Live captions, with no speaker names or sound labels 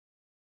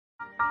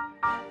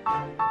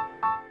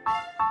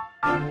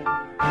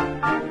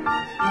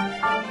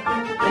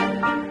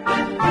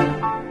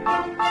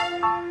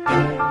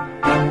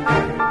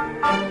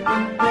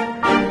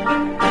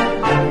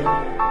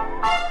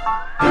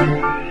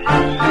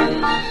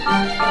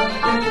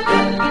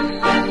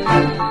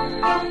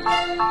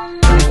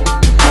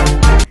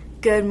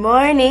Good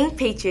morning,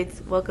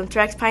 Patriots. Welcome to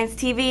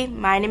RPTV.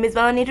 My name is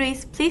Melanie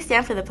Ruiz. Please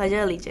stand for the Pledge of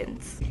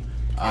Allegiance.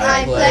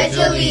 I pledge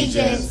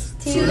allegiance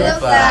to the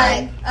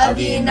flag of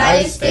the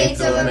United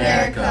States of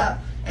America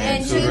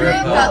and to the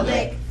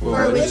republic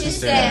for which it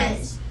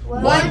stands,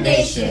 one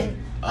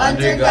nation,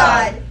 under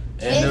God,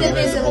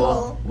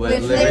 indivisible,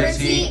 with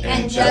liberty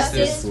and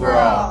justice for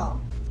all.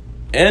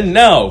 And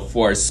now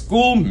for our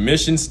school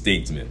mission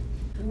statement.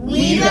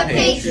 We the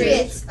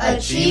Patriots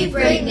achieve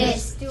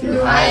greatness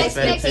through high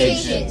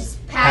expectations,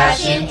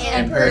 passion,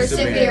 and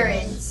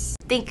perseverance.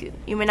 Thank you.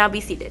 You may now be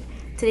seated.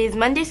 Today is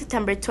Monday,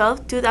 September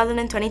 12th,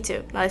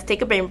 2022. Now let's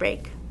take a brain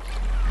break.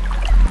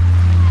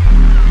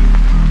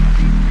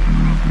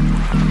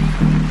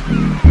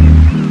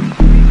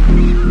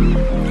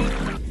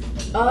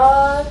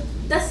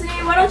 Destiny,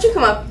 why don't you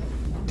come up?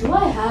 Do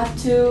I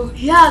have to?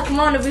 Yeah, come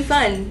on, it'll be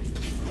fun.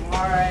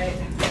 Alright.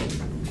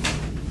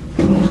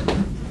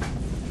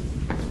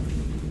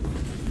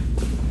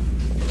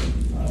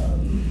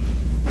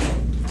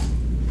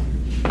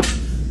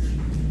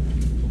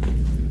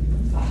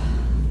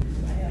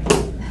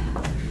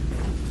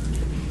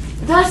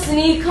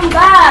 Destiny, come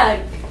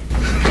back!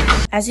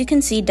 As you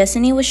can see,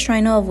 Destiny was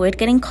trying to avoid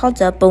getting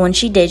called up, but when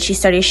she did, she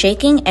started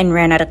shaking and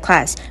ran out of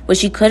class. What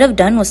she could have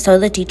done was tell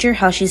the teacher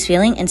how she's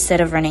feeling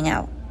instead of running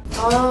out.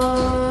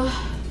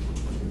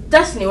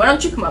 Destiny, why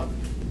don't you come up?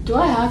 Do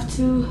I have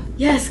to?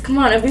 Yes, come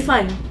on, it'll be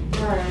fun.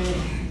 Alright.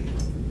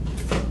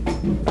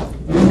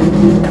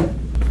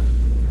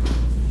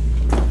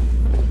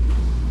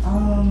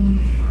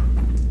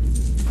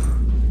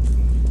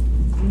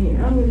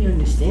 I don't really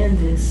understand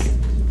this.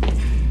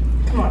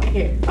 Come on,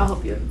 here, I'll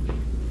help you.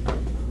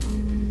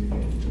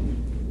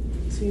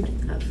 So you do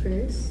that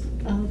first.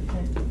 Oh,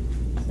 okay.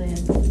 So yeah.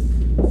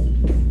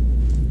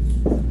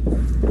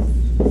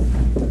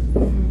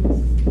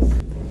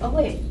 Oh,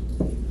 wait.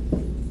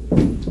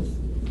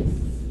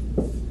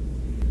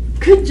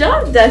 Good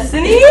job,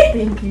 Destiny!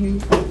 Thank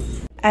you.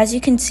 As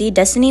you can see,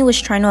 Destiny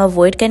was trying to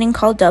avoid getting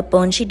called up, but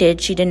when she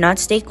did not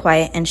stay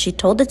quiet, and she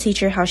told the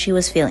teacher how she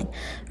was feeling.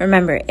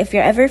 Remember, if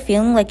you're ever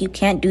feeling like you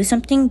can't do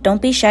something,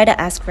 don't be shy to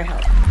ask for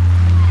help.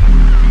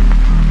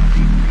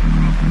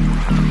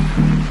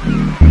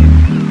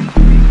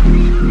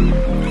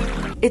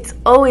 It's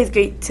always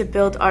great to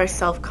build our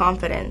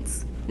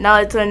self-confidence. Now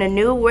let's learn a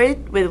new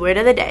word with Word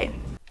of the Day.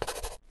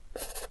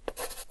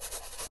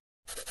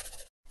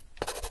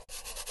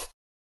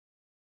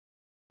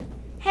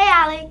 Hey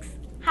Alex,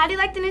 how do you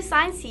like the new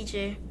science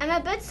teacher? I'm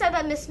a bit sad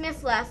that Miss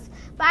Smith left,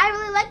 but I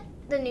really like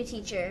the new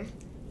teacher.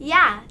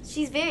 Yeah,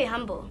 she's very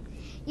humble.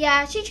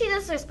 Yeah, she treats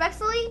us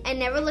respectfully and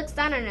never looks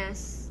down on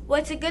us. Well,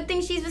 it's a good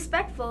thing she's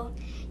respectful.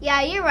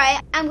 Yeah, you're right.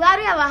 I'm glad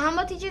we have a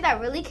humble teacher that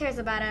really cares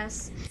about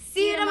us.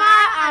 See you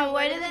tomorrow on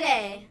Word of the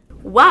Day.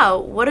 Wow,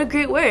 what a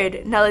great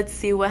word. Now let's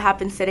see what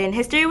happens today in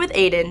history with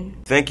Aiden.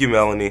 Thank you,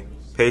 Melanie.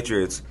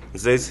 Patriots, in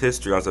today's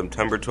history on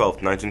September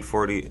 12,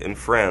 1940, in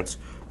France,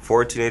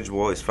 4 teenage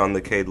boys found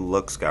the Quai de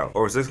Luxembourg.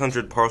 Over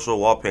 600 partial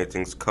wall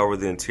paintings cover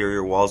the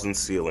interior walls and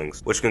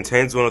ceilings, which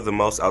contains one of the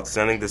most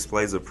outstanding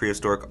displays of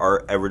prehistoric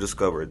art ever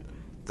discovered.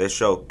 They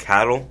show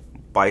cattle,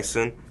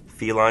 bison,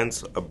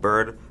 felines, a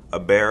bird, a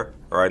bear,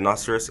 a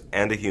rhinoceros,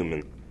 and a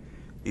human.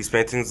 These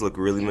paintings look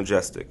really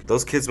majestic.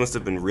 Those kids must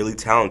have been really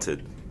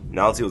talented.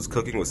 Now let's see what's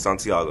cooking with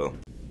Santiago.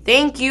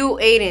 Thank you,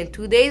 Aiden.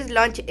 Today's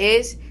lunch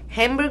is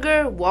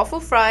hamburger, waffle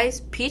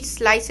fries, peach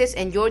slices,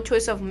 and your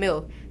choice of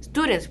meal.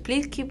 Students,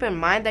 please keep in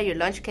mind that your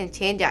lunch can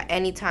change at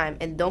any time,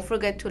 and don't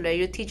forget to let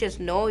your teachers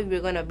know if you're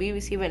going to be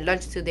receiving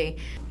lunch today.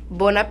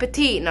 Bon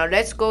appetit. Now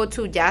let's go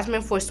to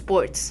Jasmine for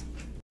sports.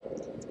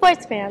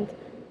 Sports fans,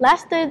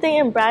 last Thursday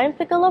in Brian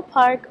Piccolo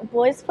Park,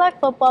 boys flag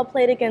football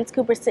played against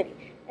Cooper City.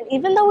 And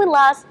even though we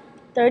lost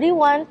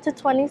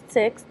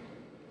 31-26,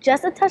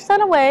 just a touchdown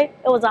away,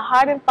 it was a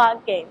hard and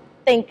fought game.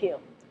 Thank you,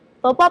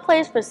 football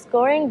players, for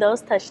scoring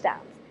those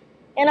touchdowns.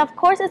 And of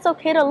course, it's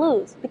okay to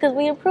lose because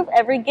we improve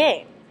every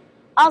game.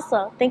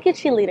 Also, thank you,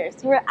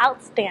 cheerleaders. You were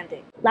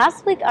outstanding.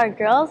 Last week, our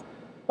girls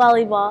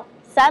volleyball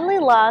sadly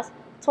lost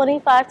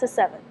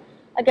 25-7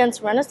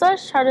 against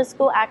Renaissance Charter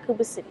School at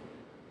Cooper City.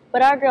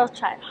 But our girls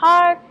tried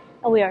hard,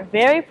 and we are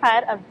very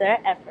proud of their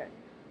effort.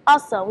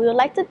 Also, we would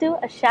like to do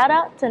a shout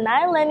out to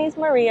Nia Lenny's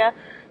Maria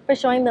for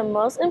showing the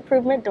most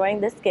improvement during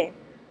this game.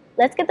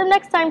 Let's get them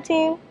next time,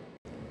 team.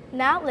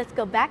 Now let's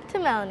go back to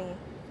Melanie.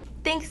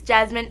 Thanks,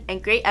 Jasmine,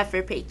 and great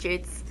effort,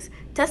 Patriots.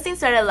 Testing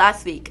started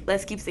last week.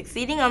 Let's keep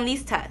succeeding on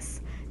these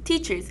tests.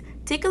 Teachers,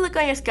 take a look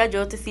on your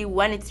schedule to see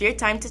when it's your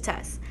time to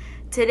test.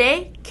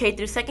 Today, K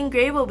through 2nd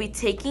grade will be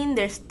taking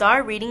their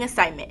STAR reading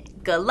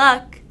assignment. Good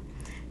luck!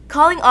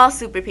 Calling all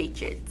Super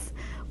Patriots.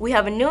 We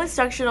have a new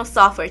instructional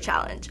software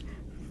challenge.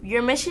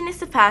 Your mission is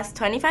to pass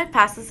 25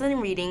 passes in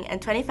reading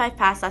and 25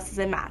 pass lessons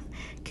in math.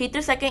 K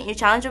through 2nd, your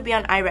challenge will be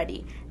on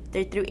iReady.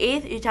 3rd through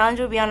 8th, your challenge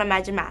will be on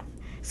Imagine Math.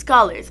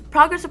 Scholars,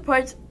 progress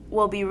reports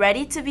will be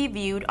ready to be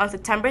viewed on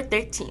September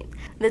 13th.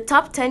 The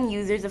top 10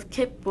 users of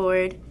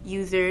Kitboard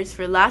users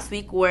for last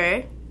week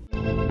were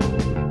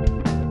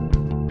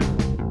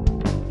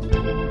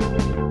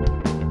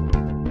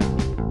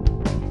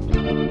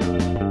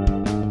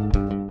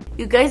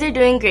You guys are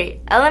doing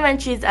great.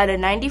 Elementary is at a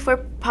 94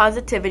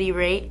 positivity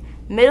rate.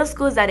 Middle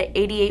school is at an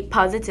 88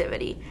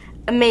 positivity.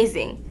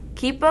 Amazing.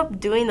 Keep up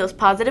doing those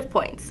positive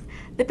points.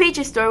 The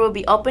Patriot store will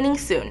be opening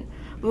soon.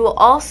 We will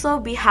also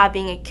be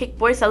having a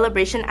kickboard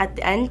celebration at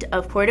the end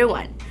of quarter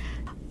 1.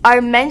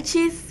 Our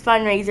Menchie's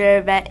fundraiser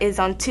event is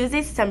on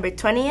Tuesday, September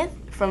 20th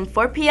from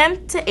 4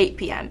 p.m. to 8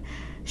 p.m.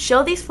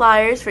 Show these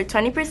flyers for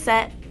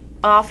 20%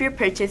 off your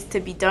purchase to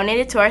be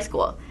donated to our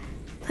school.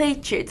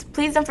 Patriots,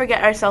 please don't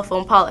forget our cell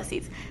phone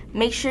policies.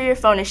 Make sure your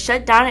phone is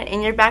shut down and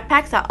in your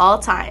backpacks at all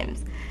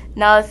times.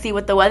 Now let's see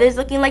what the weather is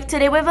looking like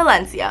today with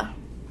Valencia.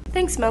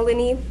 Thanks,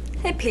 Melanie.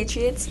 Hey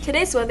Patriots,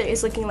 today's weather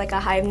is looking like a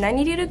high of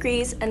 92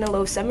 degrees and a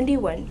low of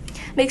 71.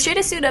 Make sure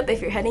to suit up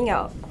if you're heading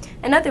out.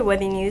 In other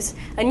weather news,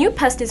 a new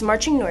pest is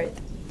marching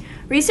north.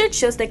 Research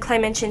shows that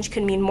climate change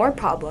could mean more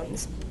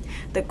problems.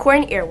 The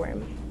corn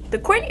earworm. The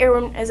corn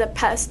earworm is a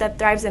pest that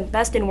thrives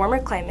best in warmer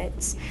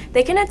climates.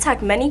 They can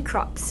attack many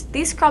crops.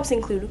 These crops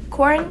include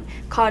corn,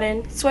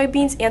 cotton,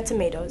 soybeans, and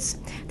tomatoes.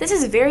 This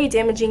is very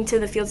damaging to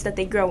the fields that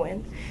they grow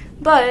in.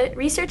 But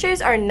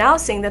researchers are now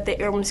saying that the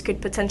earworms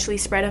could potentially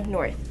spread up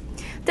north.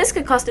 This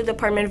could cost the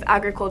Department of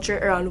Agriculture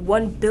around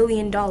 $1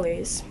 billion.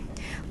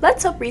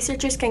 Let's hope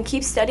researchers can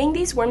keep studying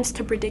these worms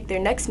to predict their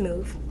next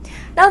move.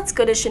 Now let's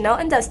go to Chanel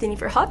and Destiny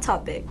for Hot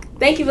Topic.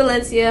 Thank you,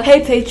 Valencia.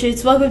 Hey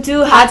Patriots, welcome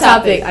to Hot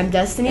Topic. I'm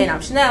Destiny. And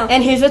I'm Chanel.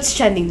 And here's what's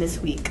trending this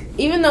week.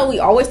 Even though we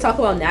always talk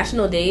about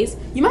national days,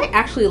 you might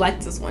actually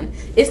like this one.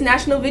 It's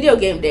National Video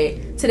Game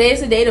Day. Today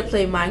is the day to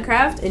play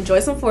Minecraft,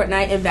 enjoy some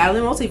Fortnite, and battle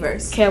the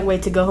multiverse. Can't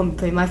wait to go home and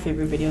play my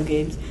favorite video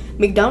games.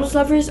 McDonald's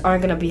lovers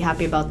aren't going to be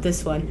happy about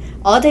this one.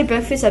 All-day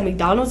breakfast at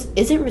McDonald's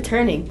isn't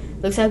returning.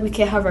 Looks like we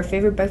can't have our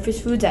favorite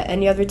breakfast foods at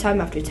any other time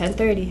after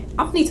 10:30.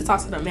 I'll need to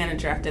talk to the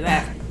manager after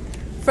that.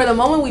 For the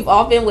moment we've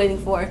all been waiting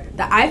for,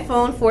 the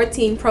iPhone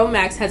 14 Pro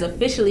Max has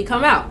officially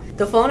come out.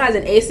 The phone has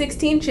an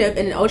A16 chip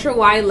and an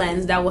ultra-wide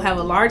lens that will have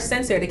a large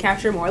sensor to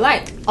capture more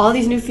light. All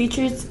these new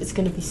features, it's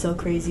going to be so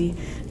crazy.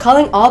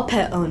 Calling all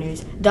pet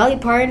owners, Dolly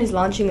Parton is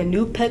launching a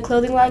new pet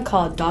clothing line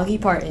called Doggy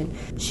Parton.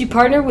 She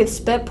partnered with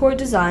Spetport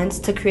Designs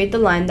to create the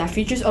line that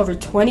features over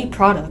 20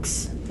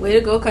 products. Way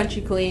to go,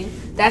 country queen.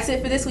 That's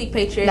it for this week,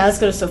 Patriots. Now let's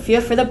go to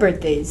Sophia for the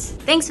birthdays.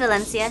 Thanks,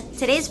 Valencia.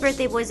 Today's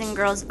birthday boys and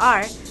girls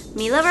are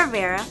Mila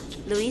Rivera,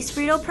 Luis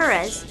Frito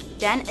Perez,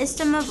 Dan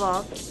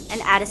Istomaval,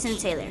 and Addison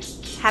Taylor.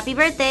 Happy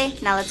birthday!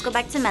 Now let's go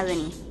back to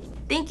Melanie.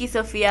 Thank you,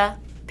 Sophia.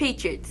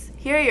 Patriots,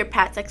 here are your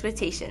Pat's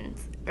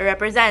expectations. It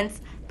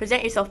represents: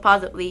 present yourself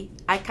positively,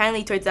 act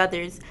kindly towards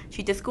others,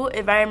 treat the school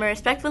environment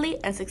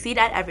respectfully, and succeed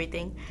at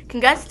everything.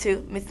 Congrats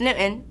to Ms.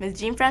 Newton, Ms.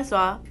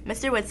 Jean-Francois,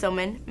 Mr.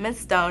 Whitselman, Ms.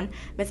 Stone,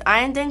 Ms.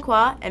 Ian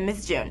Denqua, and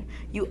Ms. June.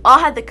 You all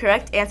had the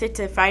correct answer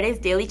to Friday's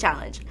daily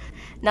challenge.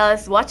 Now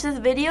let's watch this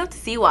video to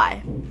see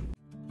why.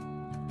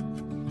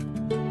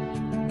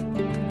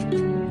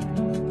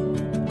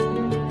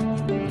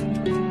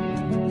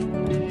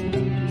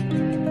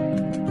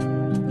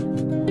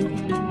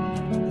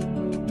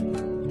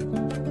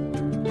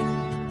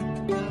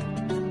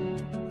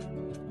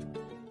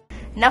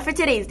 Now for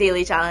today's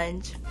daily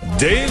challenge.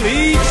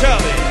 Daily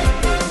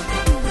challenge.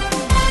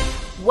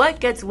 What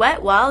gets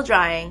wet while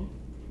drying?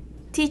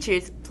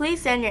 Teachers,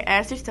 please send your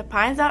answers to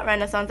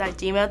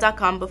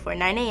pinesoutrenaissance@gmail.com before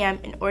 9 a.m.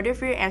 in order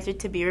for your answer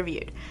to be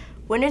reviewed.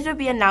 Winners will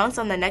be announced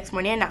on the next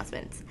morning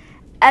announcements.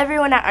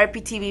 Everyone at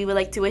RPTV would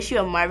like to wish you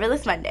a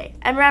marvelous Monday.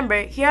 And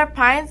remember, here at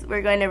Pines,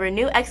 we're going to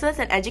renew excellence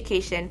in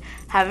education.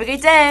 Have a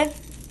great day!